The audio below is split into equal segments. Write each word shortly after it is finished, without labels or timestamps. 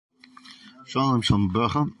Shalom, shalom,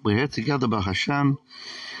 bracha. We're here together, Baruch Hashem.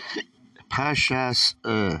 Parshas,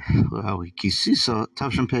 Sisa,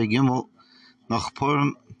 Tavshin Pei Gimel, Nach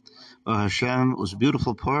Purim. Baruch Hashem, it was a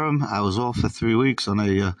beautiful Purim. I was off for 3 weeks on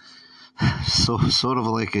a sort of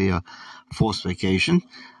like a forced vacation.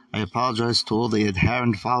 I apologize to all the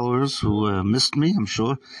adherent followers who missed me, I'm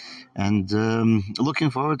sure, and looking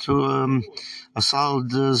forward to a solid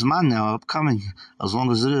Zman now upcoming, as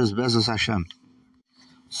long as it is Bezos Hashem.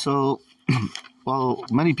 So, while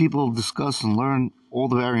many people discuss and learn all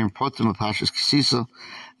the very important of Parshas Sisa,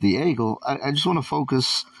 the Egel, I just want to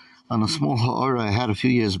focus on a small ha'ara I had a few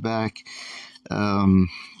years back,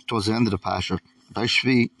 towards the end of the Parsha, by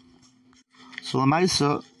Shvi. So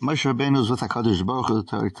Lamaisa, Moshe Rabbeinu was with Kodesh Baruch Hu. The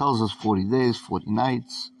Torah tells us 40 days, 40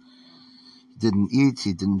 nights. He didn't eat,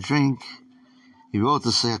 he didn't drink. He wrote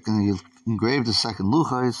the second, he engraved the second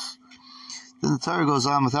luchos. Then the Torah goes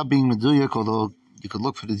on without being meduyak, although you could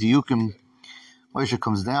look for the diukim. Moshe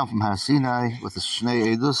comes down from Har Sinai with his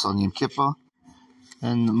Shnei Edus on Yom Kippur.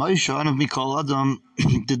 And Moshe, Anav Mikol Adam,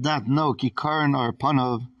 did not know Kikaran or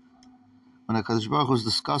Panav. When HaKadosh Baruch Hu was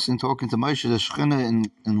discussing, talking to Moshe, the Shekhinah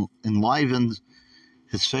enlivened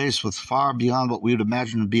his face with far beyond what we would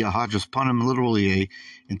imagine to be a Hajjas Panim, literally a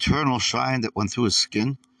internal shine that went through his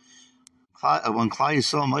skin. When Klai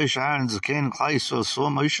saw Moshe, Aaron, Zaken, and Klai saw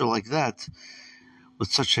Moshe like that,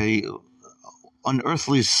 with such a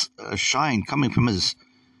unearthly shine coming from his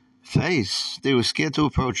face, they were scared to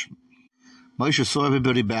approach him. Moshe saw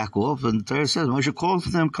everybody back off, and the Torah says, Moshe called for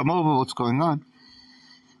them, come over, what's going on?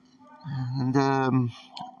 And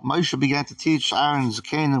Moshe began to teach Aaron,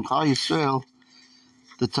 Zaken, and Klal Yisrael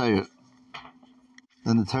the Torah.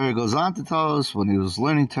 Then the Torah goes on to tell us, when he was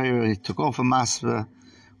learning Torah, he took off a masper.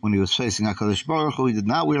 When he was facing HaKadosh Baruch Hu, he did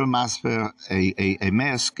not wear a masper, a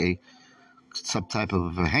mask, some type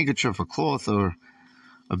of a handkerchief or cloth, or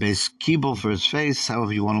a base kibble for his face,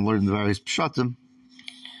 however you want to learn the various pshatim.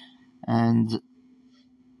 And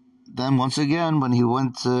then once again, when he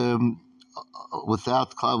went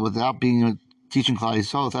without being teaching Klal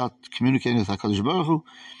Yisrael, without communicating with HaKadosh Baruch Hu,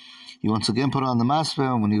 he once again put on the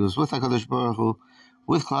masper, and when he was with HaKadosh Baruch Hu,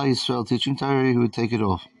 with Klal Yisrael teaching Torah, he would take it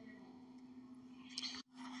off.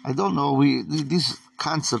 I don't know, these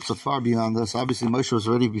concepts are far beyond us. Obviously, Moshe was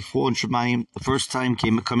already before in Shemayim. The first time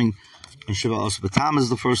coming in Shiva Osbatam is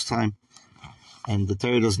the first time. And the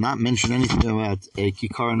Torah does not mention anything about a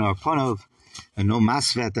Kikaran or Panav, and no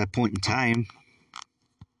masva at that point in time.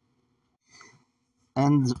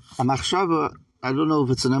 And a machshava, I don't know if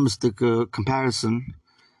it's an emistic comparison,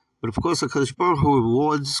 but of course, HaKadosh Baruch Hu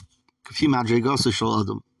rewards Kafi Madrigasa Shal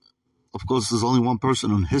Adam. Of course, there's only one person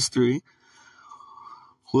in history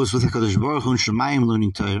who was with HaKadosh Baruch Hu in Shemayim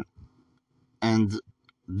learning Torah, and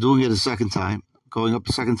doing it a second time, going up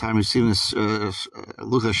a second time, receiving a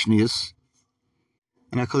Luchas Shnius.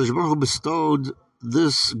 And HaKadosh Baruch Hu bestowed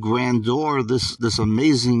this grandeur, this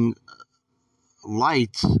amazing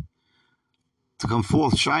light to come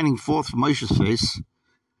forth, shining forth from Moshe's face,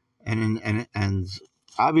 and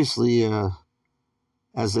obviously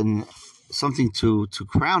as in something to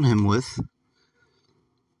crown him with,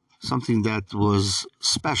 something that was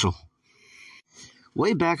special.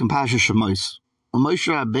 Way back in Parshas Shemos, when Moshe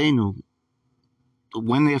Rabbeinu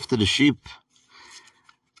went after the sheep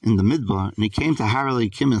in the Midbar, and he came to Har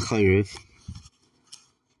Elokim and Chayrev,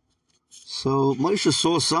 so Moshe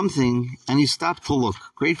saw something, and he stopped to look.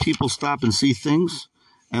 Great people stop and see things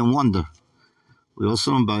and wonder. We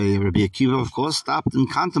also know by Rabbi Akiva, of course, stopped and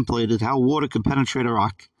contemplated how water could penetrate a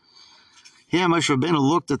rock. Here, Moshe Rabbeinu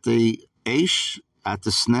looked at the Eish, at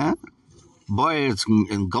the sneh. Boy, it's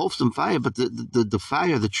engulfed in fire, but the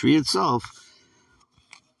fire, the tree itself,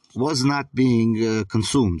 was not being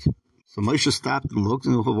consumed. So Moshe stopped and looked,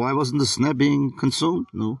 and why wasn't the sneh being consumed?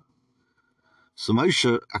 No. So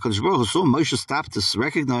Moshe, HaKadosh Baruch Hu saw Moshe stopped to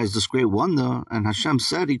recognize this great wonder, and Hashem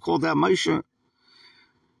said, he called out Moshe.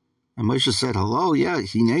 And Moshe said, hello, yeah,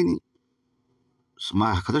 hineni. So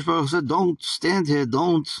HaKadosh Baruch Hu said, don't stand here,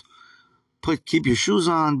 don't keep your shoes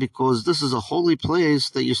on, because this is a holy place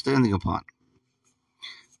that you're standing upon.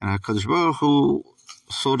 And HaKadosh Baruch Hu,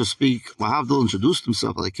 so to speak, Lahavdil introduced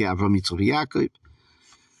himself like Avram, Yitzchak, Yaakov.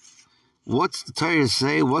 What's the Torah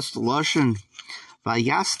say? What's the Lashon?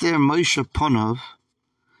 Vayaster Moshe Ponav,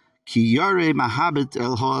 ki yareh mahabet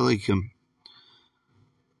el ha'alekim.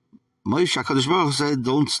 Moshe, HaKadosh Baruch Hu said,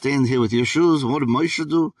 don't stand here with your shoes. And what did Moshe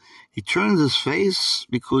do? He turned his face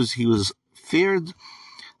because he was feared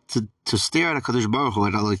to stare at HaKadosh Baruch Hu,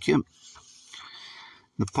 at Elokim.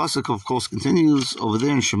 The pasuk, of course, continues over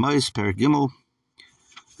there in Shemos, Perek Gimel.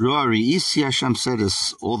 Ruari Isi, Hashem said,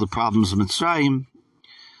 is all the problems of Mitzrayim,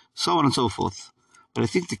 so on and so forth. But I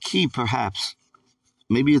think the key, perhaps,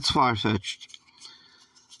 maybe it's far-fetched,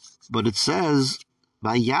 but it says,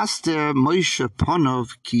 Vayaster Moshe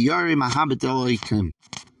Ponov Ki Yari Mahabet Elohim.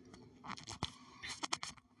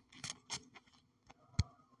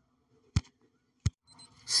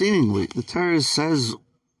 Seemingly, the Torah says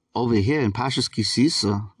over here in Parshas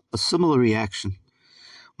Sisa a similar reaction.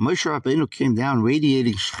 Moshe Rabbeinu came down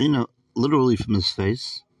radiating Shechina literally from his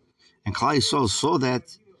face, and Klal Yisrael saw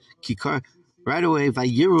that Kikar right away.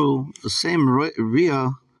 Vayiru, the same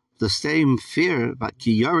Riyah, the same fear. But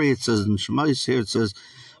Kiyari, it says in Shemais here, it says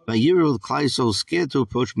Vayiru, Klal Yisrael was scared to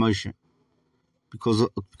approach Moshe because of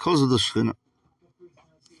the Shechina.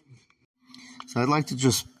 So I'd like to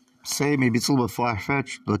just say, maybe it's a little bit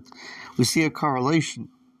far-fetched, but we see a correlation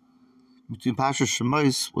between Parshas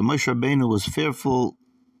Shemais, when Moshe Rabbeinu was fearful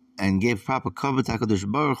and gave proper cover to Kodesh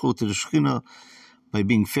Baruch Hu, to the Shechina, by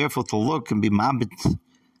being fearful to look and be mabit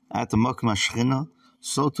at the Makom HaShechina.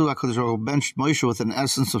 So too, HaKadosh Baruch Hu benched Moshe with an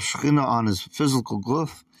essence of Shechina on his physical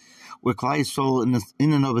gluf, where Klal Yisrael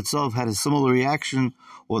in and of itself had a similar reaction,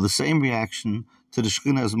 or the same reaction, to the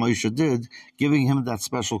Shechina as Moshe did, giving him that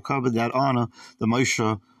special cover, that honor that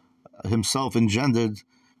Moshe himself engendered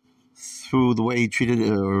through the way he treated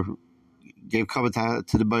or gave cover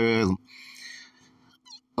to the Borei Olam.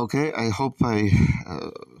 Okay, I hope I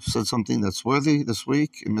said something that's worthy this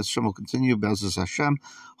week. And Mr. Shem will continue, Be'ezus Hashem,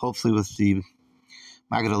 hopefully with the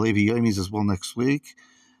Maggid HaLevi Yomis as well next week.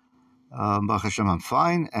 Baruch Hashem, I'm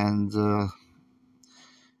fine, and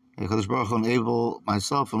Kodesh Baruch Hu enable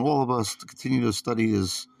myself and all of us to continue to study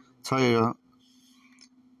His Torah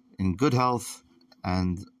in good health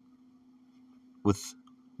and with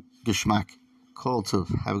Geshmak. Kol Tov.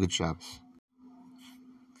 Have a good Shabbos.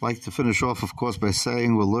 I'd like to finish off, of course, by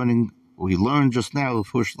saying we learned just now,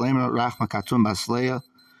 Fush Lema, Rachma Katum Basleya,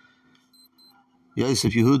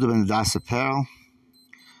 Yosef Yehuda ben Das Perel,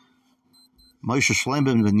 Moshe Shleim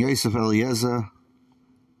ben Yosef Eliezer,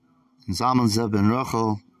 and Zalman Zev ben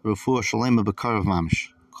Rachel, Refuah Shalema Bekarav Mamish.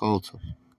 Kol Tov.